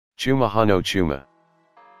Chuma Huno Chuma.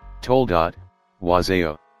 Toldot,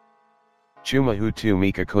 Wazao. Chuma Hutu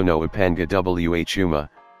Mika Kuno Upanga Wa Chuma,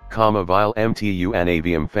 Kama Vile Mtu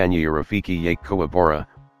Anavium Fanya Rafiki Yake Koabora,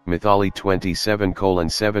 Mithali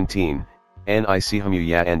 27:17, Nicihamu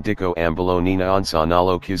Ya Andiko Ambalo Nina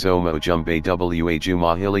Ansanalo Kizoma Jumbe Wa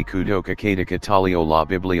Jumahili Kudoka Kadika Talio La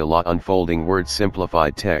Biblia La Unfolding Words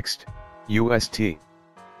Simplified Text, UST.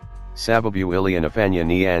 Sababu Ilian Afanya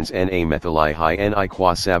Nians Na Methali Hi Ni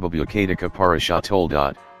Kwa Sababu Kadika Parasha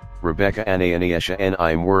Toldot. Rebecca Anaaniesha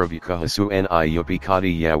Ni Muravuka Hasu Ni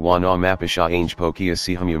Yupikati Ya Wana Mapisha Ange Pokia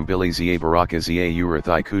Sihumum Billy Zia Baraka Zia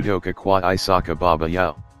Urathai Kudoka Kwa Isaka Baba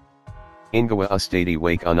Yao. Ingawa Ustadi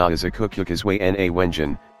Wake Anazakukukazwe Na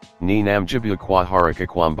Wenjan, Ni Namjibu Kwa Haraka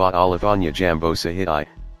Kwamba Alifanya Jambo Sahidai,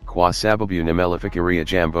 Kwa Sababu Namelificaria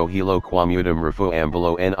Jambo Hilo Kwamudum Rafu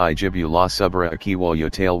Ambalo Ni Jibu La Subra Akiwa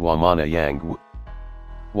Yotail Wamana Yang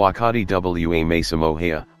Wakati Wa Masamo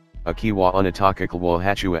Hea. Akiwa Unatakakalwa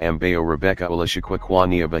Hachua Ambayo Rebecca Ulashikwa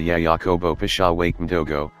Kwaniaba Ya Yakobo Pisha Wake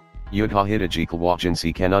Mdogo, Yudha Hidajikalwa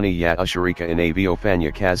Jinsi Kanani Ya Usharika Inavio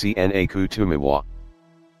Fanya Kazi Na Kutumiwa.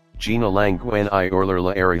 Jina Langwen I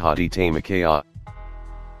Orlerla Arihati Tamakaya.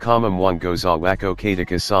 Kama Mwangoza Wako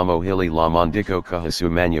Kadika Samo Hili La Mondiko Kahasu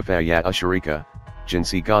Manyafa Ya Usharika,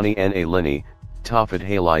 Jinsi Gani Na Lini. Tafad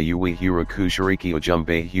halai yui hura kushariki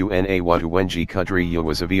ujumbe hu na watu wengi kudri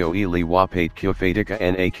yuwazavio ili wapate kufadika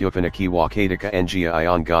na kufaniki wakadika njia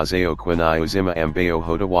iongozayo kwenye uzima ambayo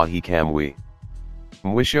hutoa hikamwi.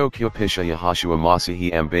 Mwisho kupisha yahashua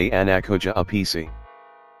masahi ambaye anakuja apisi.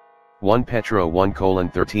 1 Petro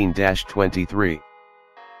 1:13-23.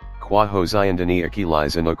 Kwa hozayandani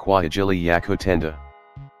akiliza no kwa ajili ya kutenda.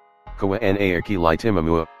 Kwa na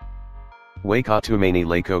akilitimamua. Wakatumani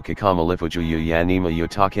lako kakama lifujuyu yanima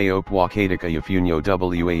yotake wakadika yafunyo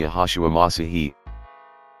wa yahashua masahi.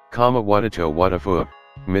 Kama wadato wadafu,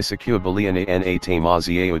 misakubaliana na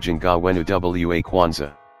tamaziao jinga wenu wa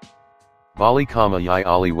kwanza. Bali kama yi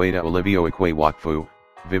ali wada olivio ikwe wakfu,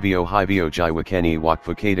 vivio hivyo jiwakeni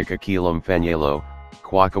wakfu kadika kilam fanyelo,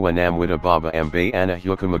 kwakawa namwida baba ambaye ana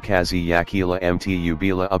hukumakazi ya kila mtu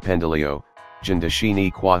bila upendeleo.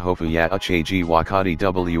 Jindashini kwa hofu ya uchaji wakati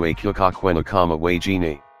wa kukakwenu kama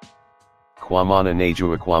wajini. Kwa mana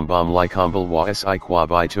najua kwambam likambal wa si kwa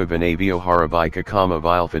vitu vinavyo haribika kama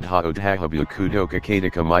vilfid haudhahabu kudoka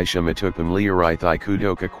kadika maisha matupum liarithai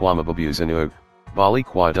kudoka kwamababuzanu, bali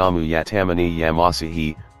kwa damu ya tamani ya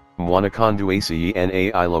masahi, mwanakonduasi na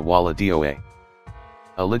ila wala doa.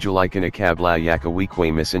 Alijulikana kabla yaka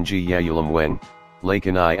wikwe misinji ya ulimwen.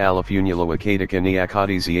 Lakanai alafunula wakadika ni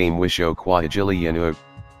akati mwisho kwa ajili yanu.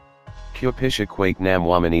 Kupisha kwake nam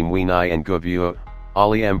wamani mwini nguvio,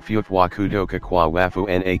 ali mfutwa kudoka kwa wafu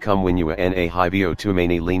na kumwinua na hivyo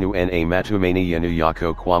tumani linu na matumani yanu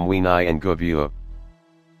yako kwa mwini nguvio.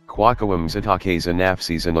 Kwakawa mzitakeza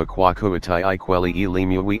nafsi no kwa kuatai kweli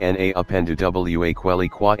elimuwi na upendu wa kweli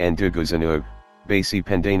kwa nduguzanu, basi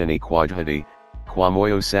pendanani kwadhadi, kwa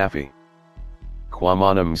moyo safi. Kwa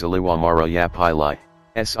mana mzaliwa mara ya pili,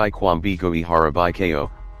 si kwambigo haribikayo,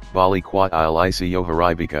 bali kwa ilisi yo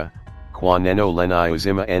haribika, kwa neno leni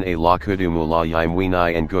uzima na la kudumu la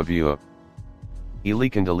yimwini nguvio.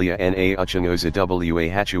 Ilikandalia na uchanguza wa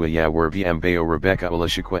hachua ya wervi ambayo Rebecca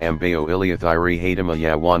ulashikwa ambayo iliathiri hadama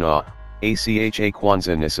ya wana, acha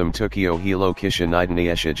kwanza nisam tukio hilo kisha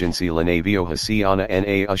nidaniesha jinsi lanavyo hasiana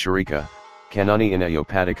na usharika. Kanani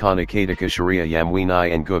inayopatikana katika sharia ya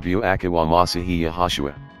mwini nguvio akiwa masahi ya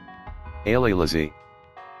hashua. Alalazi.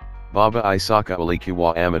 Baba Isaka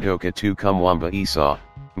alikuwa amatoka tu kumwamba Isa,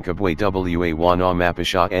 mkabwe wa wana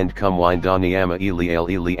mapisha and kumwindani ama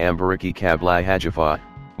ili ambariki kabla hajafa,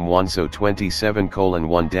 mwanzo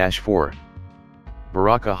 27:1-4.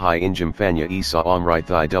 Baraka hai injimfanya Isa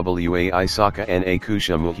omrithai wa Isaka na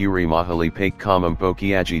kusha muhuri mahali pake kama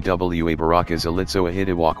mpokiaji wa baraka zalitzo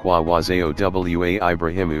ahidiwa kwa wazao wa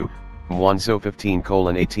Ibrahimu, mwanzo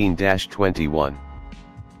 15:18-21.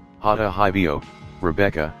 Hata hivyo,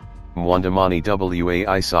 Rebecca, mwandamani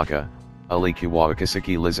wa Isaka, alikuwa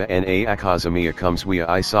akasikiliza na akazamia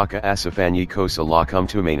kumswia Isaka asifanyi kosa la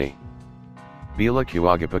kumtumani. Bila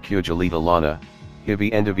kuogopa kujalita lana,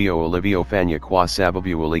 hivi ndivyo alivyofanya kwa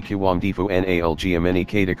sababu alikuwa mtiifu na alijiamini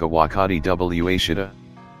katika wakati wa shida.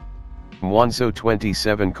 Mwanzo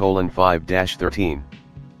 27:5-13.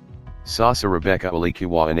 Sasa Rebecca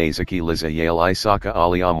alikuwa anasikiliza yale Isaka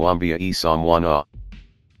aliyomwambia Isa mwana.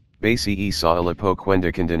 Basi Isa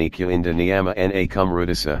alipokwenda kundani niama na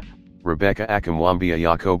kumrudisha, Rebecca akamwambia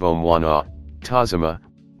Yakobo mwana, tazama,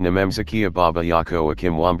 nimemsikia baba yako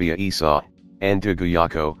akimwambia Isa, ndugu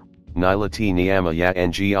yako, nilati niama ya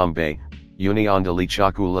njombe, uniondali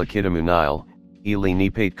chakula kitamu nile, Ili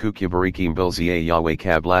nipate kukubarikim bilzia Yahweh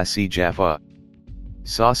kabla si Jaffa.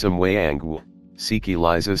 Sasam wayangwu, siki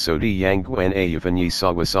liza sodi yangu na yufanyi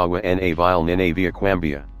sawa na vile nina via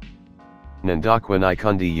kwambia. Nandakwa ni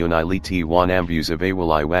kundi uniliti wanambuza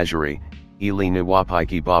vawali wajiri, ili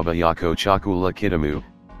niwapiki baba yako chakula kitamu,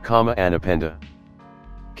 kama anapenda.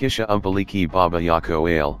 Kisha umpaliki baba yako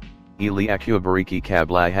ale, ili akubariki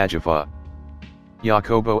kabla hajafa.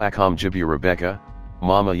 Yakobo akamjibu Rebecca,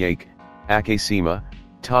 mama yake, akasema,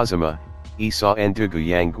 tazama, Isa ndugu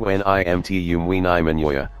yangu nimtu mwini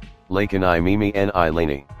manyoya, lakini mimi ni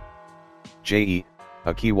laini. Je,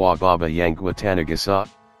 akiwa baba yangu atanigasa?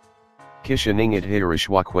 Kisha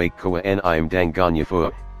ningadhihirisha kwa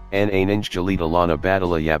mdanganyifu, na ninjalita lana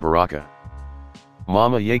badala ya baraka.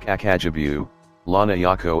 Mama yake akajibu, lana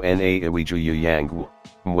yako na iwijuyu yangu,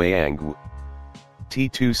 mwangu.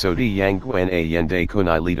 T2 sodi yangu na yende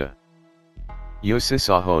kunilita.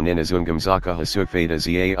 Yosisaho ninazungumzaka hasukfada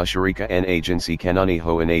za ushirika na jinsi kanuni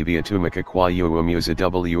ho inavyotumika kwa uamuzi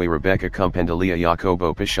wa Rebecca kumpendelea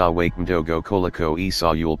Yakobo pisha wake mdogo kuliko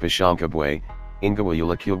Esau yulpashamkabwe, ingawa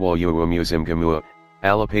yulikuwa uamuzi mgumu,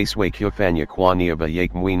 alipaswa kufanya kwa niaba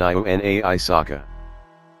yake mwenyewe na Isaka.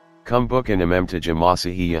 Kumbuka nimemtaja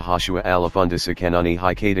masahi ya Joshua alifundisha kanuni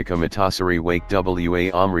hii katika muhtasari wake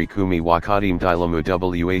wa amri kumi wakati mdilamu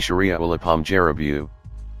wa sharia ulipomjaribu.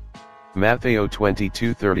 Mathayo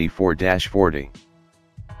 22:34-40.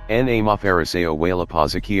 Na mafariseo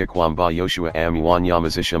walipozikia kwamba Yoshua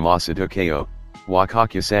amewanyamazisha Masadukayo,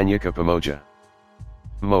 wakakusanyika pamoja.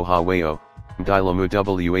 Mohawayo, mdilamu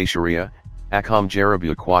wa sharia,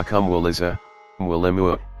 akamjaribu kwa kumuuliza,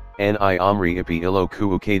 mwalimu, ni amri ipi ilo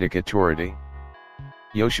kuu katika Torati?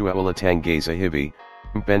 Yoshua alitangeza hivi,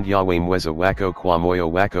 mpend Yahweh mweza wako kwa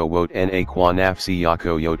moyo wako wote na kwa nafsi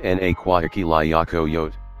yako yote na kwa akili yako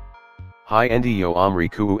yote. Hi ndiyo amri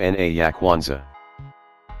kuu na ya kwanza.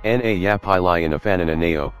 Na ya pili inafanana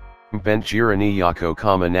nayo, mpend jirani yako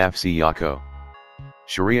kama nafsi yako.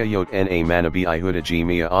 Sharia yote na manabii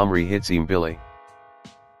hudajimia amri hizi mbili.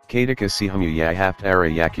 Katika sehemu ya haftara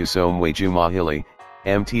ya kusoma juma hili,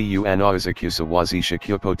 mtu anawezakusa wazisha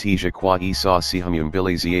kupotija kwa Isa sehemu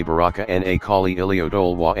mbili za baraka na kali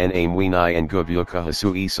iliodolwa na mwenye nguvu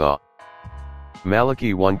kuhusu Isa.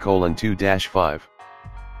 Malaki 1:2-5.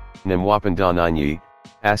 Nimwapenda ninyi,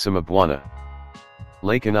 asema Bwana.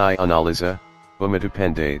 Lakini analiza,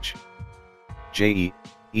 umetupendage. Je,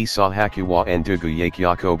 Isa hakuwa ndugu yake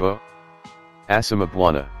Yakobo? Asema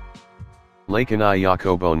Bwana. Lakini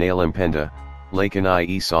Yakobo nalimpenda, lakini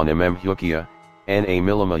Isa nimemchukia, na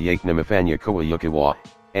milima yake nimefanya kuwa yukiwa,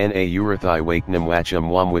 na urithi wake nimwacha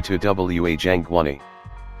mwamwitu wa jangwani.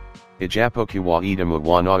 Ijapokuwa idamu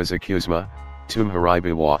wanaozakuzma,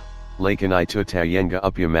 tumharibiwa. Lakini tutayenga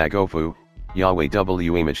upya magofu, Yahweh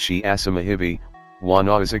wamchi asema hivi,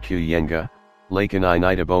 wanazakuyenga, lakini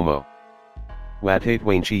nitabomo.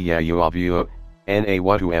 Watatwanchi ya uavuo, na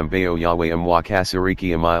watu ambao Yahweh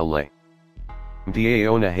mwakasiriki amaile.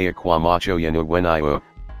 Mtaona haya kwa macho yenu wenyewe,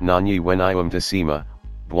 nanyi wenyewe mtasema,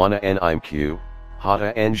 Bwana nimkuu,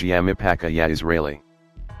 hata nje ya mipaka ya Israeli.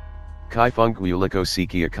 Kifungu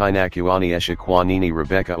ulikosikia kinakuonyesha kwa nini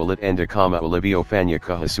Rebecca ulitenda kama ulivyofanya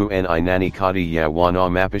kuhusu nani kati ya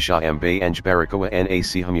wanamapisha ambaye barakoa na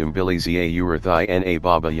sehemu mbili za urithi na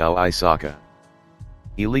baba yao Isaka.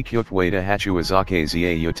 Ilikufuata hatua zake za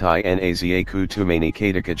utii na za kutumani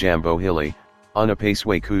katika jambo hili,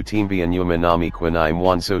 unapaswa kutembea nyuma nami kwenye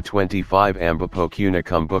Mwanzo 25 ambapo kuna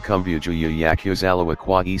kumbukumbu juu ya kuzaliwa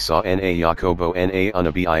kwa Isa na Yakobo na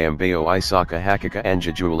unabii ambao Isaka hakika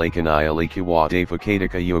angejulekana alikuwa dhaifu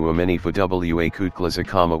katika uaminifu wa kutimiza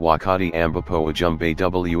kama wakati ambapo ujumbe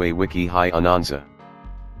wa wiki hii unaanza.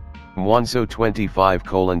 Mwanzo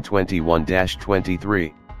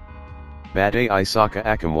 25:21-23. Baadaye Isaka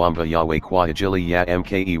akamwomba Yahweh kwa ajili ya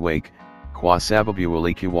mke wake, kwa sababu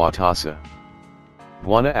alikuwa tasa.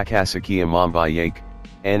 Bwana akasikia maombi yake,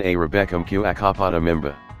 na Rebecca mke akapata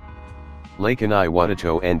mimba. Lakini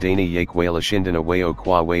watoto ndani yake walishindana wao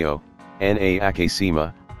kwa wao, na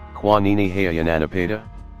akasema, kwa nini haya yananipata?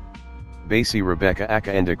 Basi Rebecca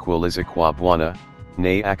akaenda kuuliza kwa Bwana,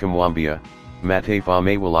 na akamwambia, mataifa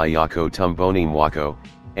mawili yako tumboni mwako,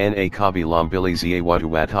 na kabila mbili za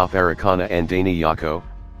watu watafarakana ndani yako,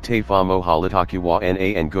 taifa moja litakuwa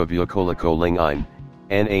na nguvu kuliko lingine,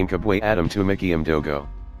 na mkabwe atamtumikia mdogo.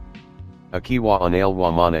 Akiwa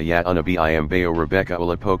anaelewa maana ya unabii ambao Rebecca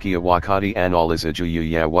alipokea wakati anauliza juu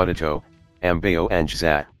ya watoto, ambao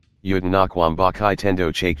angeza, yudana kwamba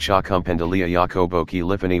kitendo chake cha kumpendelea Yakobo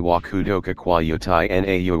kilifanikiwa kutoka kwa utii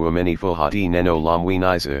na uaminifu hadi neno la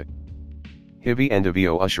Mwenyezi. Hivi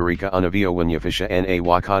endavio usharika unavio wanyafisha na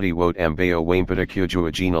wakati wote ambao wamepata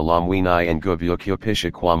kujua jina la mwini and guvyo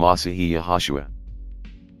kupisha kwa masahi ya Hashua.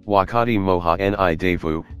 Wakati moha ni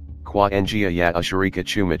devu, kwa njia ya usharika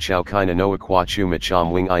chuma chao kina noa kwa chuma cha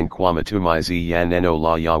mwingine kwa matumizi ya neno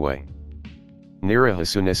la Yahweh. Nira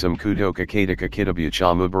hasunisum kutoka katika kitabu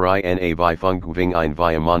cha mubarai na vifungu vingine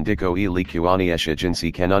vya maandiko ili kuonyesha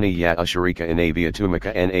jinsi kanuni ya ushirika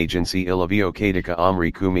inavyotumika na jinsi ilivyo katika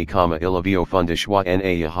amri kumi kama ilivyofundishwa na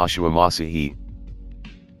Yahashua Masihi.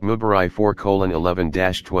 Mubarai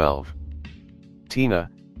 4:11-12. Tina,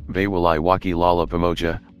 vawali waki lala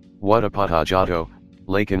pamoja, watapata joto,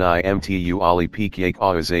 lakini mtu alipike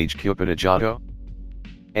awazage kupata joto?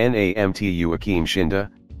 Na mtu akim shinda,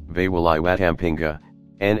 vawali watampinga,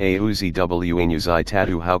 na uzwi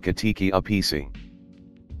tatu haukatiki apisi.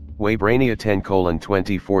 Wabrania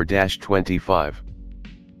 10:24-25.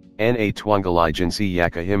 Na twangalai jinsi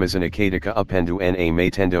yaka himazana katika upendu na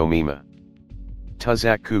matendo mema.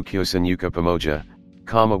 Tuzak kukusanyuka pamoja,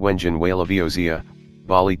 kama wenjin walavyozia,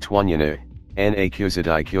 bali twanyana, na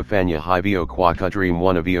kuzidai kufanya hivyo kwa kadri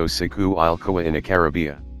mwanavyo siku ilikuwa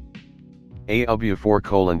inakaribia. Aubya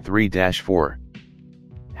 4:3-4.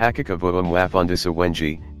 Hakika wafundisha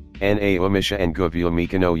wengi, na umisha nguvyo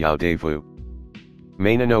mikano yao devu.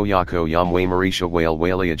 Maneno yako yamwaimarisha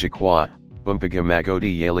wale jukwaa, umpaga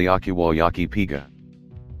magoti yaliyokuwa yakipiga.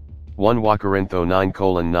 1 Wakorintho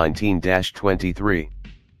 9:19-23.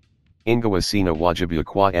 Ingawa sina wajibu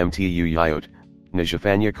kwa mtu yoyote,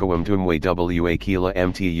 najifanya kuwa mtumwa wa kila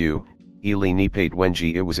mtu, ili nipate wengi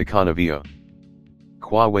iwezekanavyo.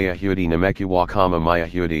 Kwa Wayahudi nimekuwa kama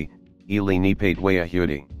Myahudi, ili nipate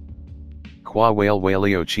Wayahudi. Kwa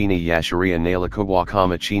walio chini ya sheria nalikuwa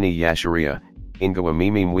kama chini ya sheria, ingawa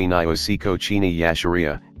mimi mwenyewe siko chini ya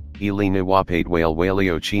sheria, ili niwapate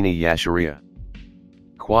walio chini ya sheria.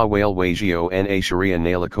 Kwa walio na sheria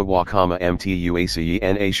nalikuwa kama mtu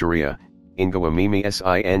asiye na sheria, ingawa mimi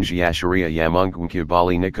singe ya sheria ya Mungu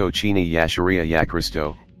bali niko chini ya sheria ya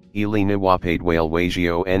Kristo, ili niwapate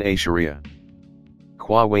walio na sheria.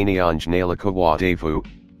 Kwa wanyonge nalikuwa devu,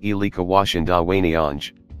 ili kuwashinda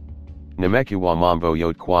wanyonge. Nimekuwa mambo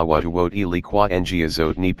yote kwa watu wote ili kwa njia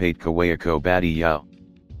zote nipate kuwako badi yao.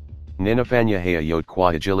 Ninafanya haya yote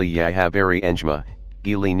kwa ajili ya habari njema,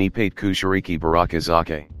 ili nipate kushiriki baraka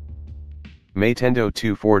zake. Matendo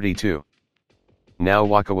 2:42.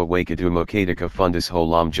 Now wakawa wakadumu katika fundis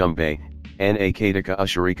holam jumbe, na katika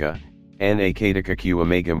ushirika, na katika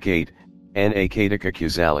kuamagam-kate, na katika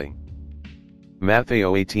kuzali.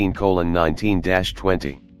 Mathayo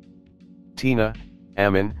 18:19-20. Tina,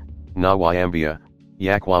 amen, nawaambia,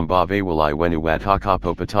 yakwamba vawali wenu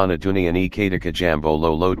watakapopatana duniani katika jambo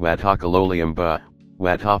lolote watakaloliomba,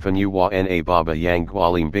 watafanywa na Baba yangu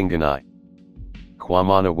ali mbinguni. Kwa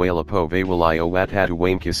maana walapo vawali watatu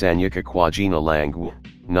wamkusanyika kwa jina langu,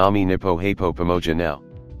 nami nipo hapo pamoja nao.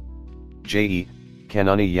 Je,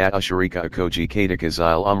 kanuni ya ushirika ikoje katika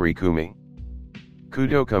zile amri kumi?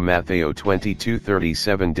 Kutoka Mathayo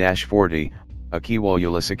 22:37-40, akiwa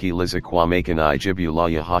ulisikiliza kwa makini jibu la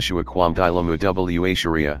Yahashua kwa mdilamu wa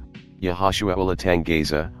sheria, Yahashua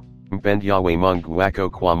ulitangaza, mpende Yahweh Mungu wako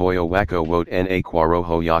kwa moyo wako wote na kwa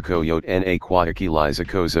roho yako yote na kwa akili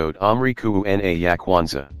zako zote. Amri kuu na ya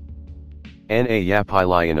kwanza. Na ya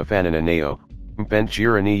pili inafanana nayo, mpende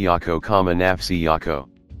jirani yako kama nafsi yako.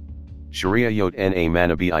 Sheria yote na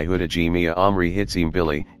manabii hutegemea amri hizi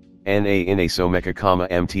mbili, na inasomeka kama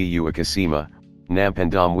mtu akisema,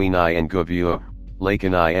 nampenda mwanawe nguvyo,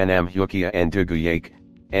 lakini anamchukia ndugu yake,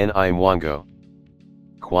 ni mwongo.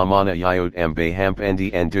 Kwa maana yeyote ambaye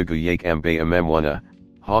hampendi ndugu yake ambaye amemwona,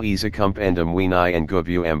 hawezi kumpenda mwanawe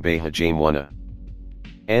nguvyo ambaye hajamwona.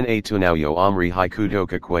 Na tunayo amri hii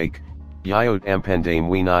kutoka kwake, yeyote ampendaye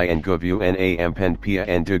mwanawe nguvyo na ampenda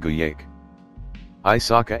pia ndugu yake.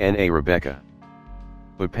 Isaka na Rebeka.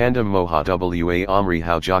 Upanda moha wa amri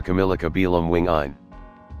haujakamilika bila mwingine.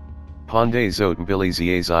 Pande zote mbili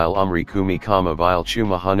zile amri kumi kama vile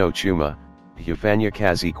chuma hano chuma, hufanya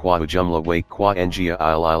kazi kwa ujumla wake kwa njia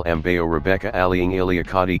ile ambayo Rebeka aliingilia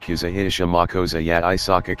kusahihisha makosa ya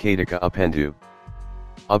Isaka katika upendu.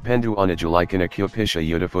 Upendu unajulikana kupisha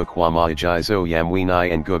udhaifu kwa maagizo ya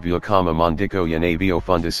mwanawe nguvyo kama maandiko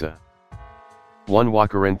yanavyofundisha. 1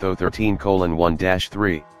 Wakorintho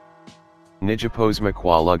 13:1-3. Nijapozma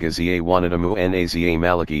kwa lugha za wanadamu na za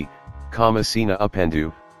malaki, kama sina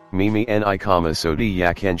upendu, mimi ni kama sodi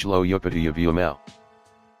ya kanjlo yupatu yavyumao.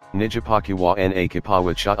 Nijapakiwa na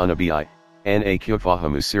kipawa cha unabii, na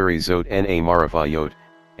kufahamu siri zote na maarifa yote,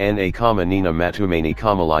 na kama nina matumaini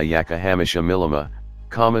kamili ya kuhamisha milima,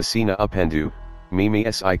 kama sina upendu,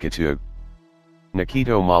 mimi si kitu.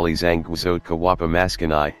 Nakito Mali Zangwazot Kawapa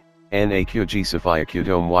Maskanai, Na Kyoji Safia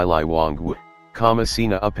Kyudom Wili Wangwu, Kama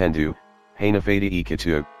Sina Upendu, Hanafada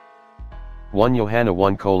Ikatu. 1 Johanna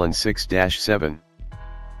 1:6-7.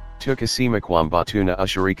 Tukasima Kwamba Tuna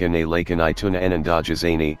Usharika Ne Lakanai Tuna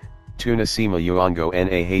Enandajazani, Tuna Sima Yuango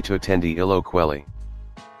Na Hato Tendi Ilo Quelli.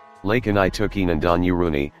 Lakanai Tukinandan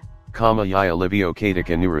Uruni, Kama Yaya Livio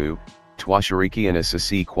Kadika Nuru, Twashariki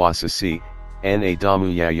Anasasi Kwasasi, Na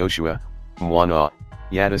Damu Ya Yoshua, Mwana,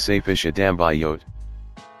 Yada Safisha Dambayot.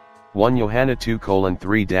 1 Johanna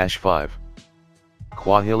 2:3-5.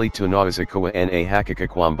 Kwahili Tunawazakawa Na Hakaka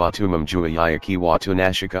Kwambatumam Jua Yayaki Wa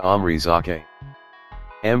Tunashika Amri Zake.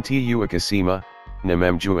 Mtu Akasima,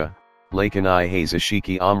 Namem Jua, Lakanai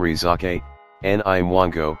Hazashiki Amri Zake, Ni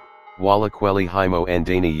Mwango, Wala Kweli Himo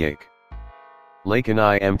Andani Yake.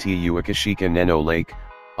 Lakanai Mtu Akashika Neno Lake,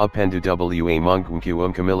 Upendu Wa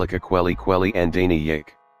Mungumku Kamilika Kweli Kweli Andani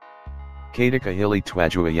Yake. Kadika Hili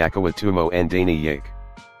Twajua Yakawa Tumo Andani Yake.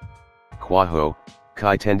 Kwaho,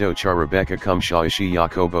 Kai Tendo Charabeka Kumshaishi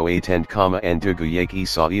Yakobo Atend Kama Andugu Yake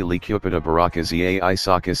Isa Ili Kupita Baraka Zia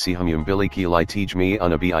Isaka Sihumum Biliki Li Tijmi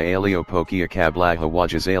Unabi Ialio Pokia Kablaha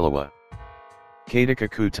Wajazalawa. Kadika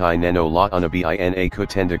Kutai Neno La Unabi Ina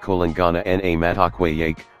Kutenda Kulangana Na Matakwe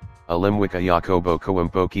Yake, Alimwika Yakobo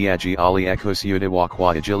Koampokiaji Ali Ekosyuda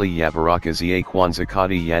Wakwa Ajili Yabaraka Zia Kwanza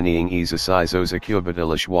Kati Yaniing Isa Sizoza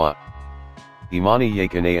Kubatilishwa. Imani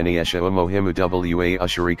Yakanaaniasha Umohimu Wa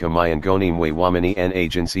Usharika Mayangonim We Wamani N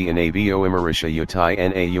Agency in Avo Imarisha Yutai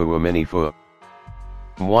Na Uamani Fu.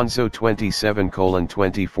 Mwanzo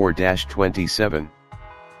 27:24-27.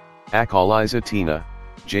 Akaliza Tina,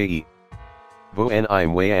 J.E. Vo N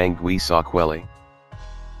Im Wayang Gui Sakweli.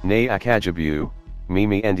 Ne Akajabu,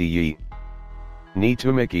 Mimi Ndi Yi. Ni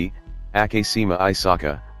Tumiki, Akasima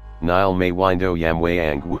Isaka, Nile May Windo Yam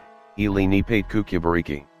Wayang Ili Ni Pate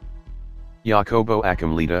Kukubariki. Yakobo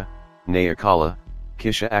Akamlita, Ne Akala,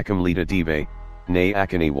 Kisha Akamlita Dive, Ne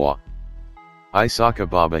Akaniwa. Isaka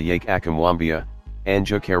Baba Yake Akamwambia,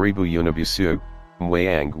 Anja Karibu Yunabusu,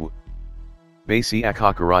 Mwayangwu. Basi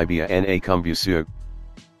Akakaribia Na Kumbusu.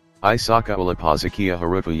 Isaka Ulipazakia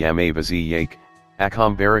Harufu Yamabazi Yake,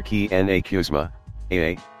 Akam Baraki Na Kuzma,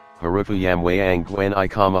 A. Harufu Yamwayang Gwen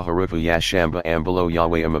Ikama Harufu Yashamba Ambalo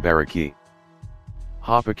Yahweh Amabaraki.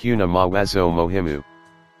 Hapakuna Mawazo Mohimu.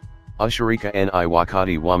 Usharika Ni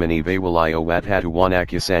Wakati Wamani Vawalayo Wathatu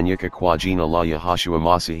Wanakusanyika Kwajina La Yahashua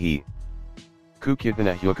Masahi.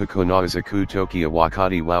 Kukyatana Yuka Kunaza Kutokia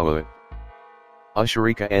Wakati Wawa.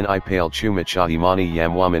 Usharika Ni Pale Chuma Chahimani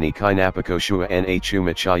Yamwamani Kainapakoshua Na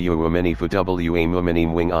Chuma Chayuamani Fu Wa Mumani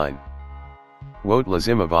Wing Ein. Wot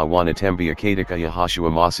Lazimava Wanatembia Kadika Yahashua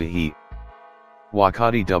Masahi.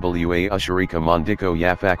 Wakati Wa Usharika Mondiko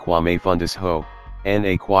Yafakwame Fundus Ho,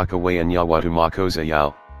 Na Kwakawe Anyawatu Makoza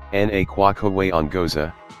Yao. Na Kwaka Way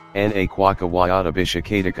Ongoza, Na Kwaka Wayata Bisha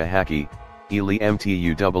Kadika Haki, Ili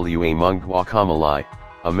Mtuwa Mungwa Kamalai,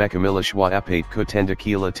 Amekamilishwa Apate Kutenda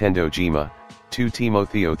Kila Tendo Jima, 2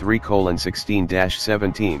 Timotheo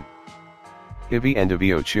 3:16-17. Hivi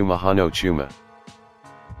Endavio Chuma Hano Chuma.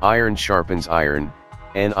 Iron sharpens iron,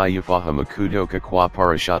 Ni Ufaha Makudoka Kwa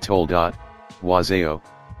Parashatol. Wazao,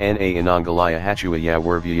 Na Inangalaya Hachua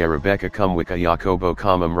Yawervia Rebecca Kumwika Yakobo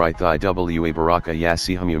Kamam Rithai Wa Baraka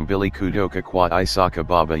Yasihumum Billy Kudoka Kwa Isaka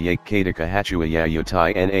Baba Yake Kadika Hachua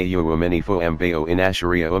Yutai Na Uameni Fo Ambao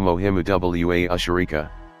Inasharia Umohimu Wa Usharika,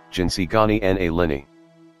 Jinsi Gani Na Lini.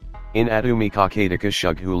 In Adumika Kadika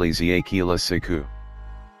Shughuli Zia Kila Siku.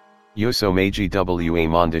 Yoso Meiji Wa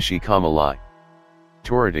Mondashi Kamalai.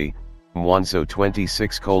 Torati, Mwanzo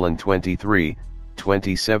 26:23,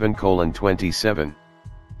 27:27.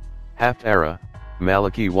 Haftara,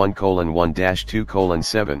 Malaki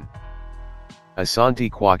 1:1-2:7. Asanti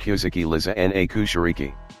Kwa Kyozaki Liza Na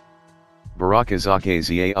Kushariki. Baraka Zake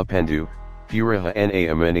Zia Upendu, Furaha Na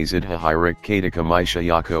Ameni Zidha Hirik Kadika Maisha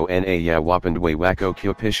Yako Na Yawapandwe Wako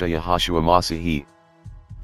Kyopisha Yahashua Masahi.